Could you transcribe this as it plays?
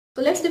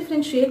So let's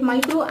differentiate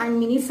micro and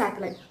mini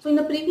satellite. So in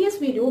the previous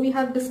video, we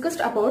have discussed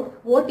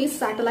about what is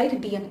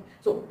satellite DNA.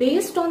 So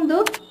based on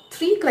the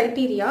three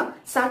criteria,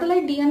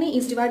 satellite DNA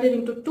is divided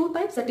into two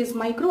types, that is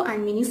micro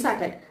and mini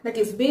satellite. That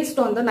is based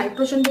on the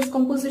nitrogen base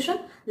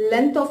composition,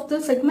 length of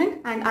the segment,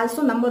 and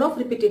also number of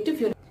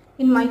repetitive units.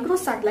 In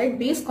microsatellite,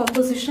 base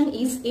composition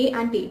is A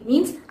and A,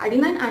 means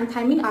adenine and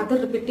thymine are the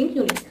repeating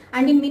units.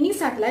 And in mini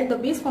satellite, the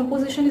base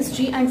composition is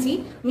G and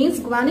C, means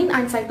guanine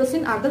and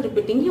cytosine are the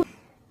repeating units.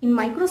 In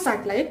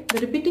microsatellite, the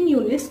repeating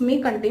units may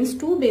contain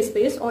 2 base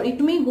pairs or it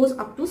may goes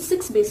up to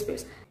 6 base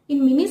pairs.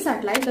 In mini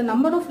satellite, the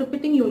number of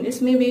repeating units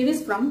may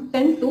varies from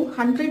 10 to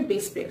 100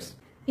 base pairs.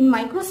 In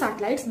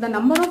microsatellites, the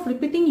number of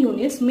repeating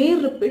units may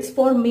repeats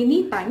for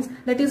many times,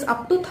 that is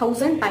up to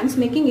 1000 times,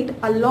 making it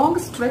a long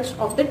stretch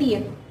of the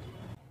DNA.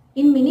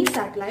 In mini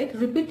satellite,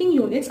 repeating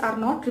units are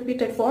not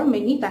repeated for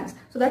many times.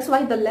 So that's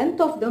why the length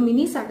of the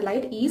mini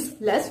satellite is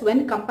less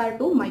when compared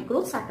to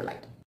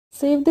microsatellite.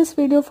 Save this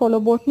video,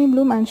 follow Botany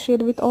Bloom and share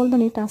with all the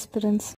NEET aspirants.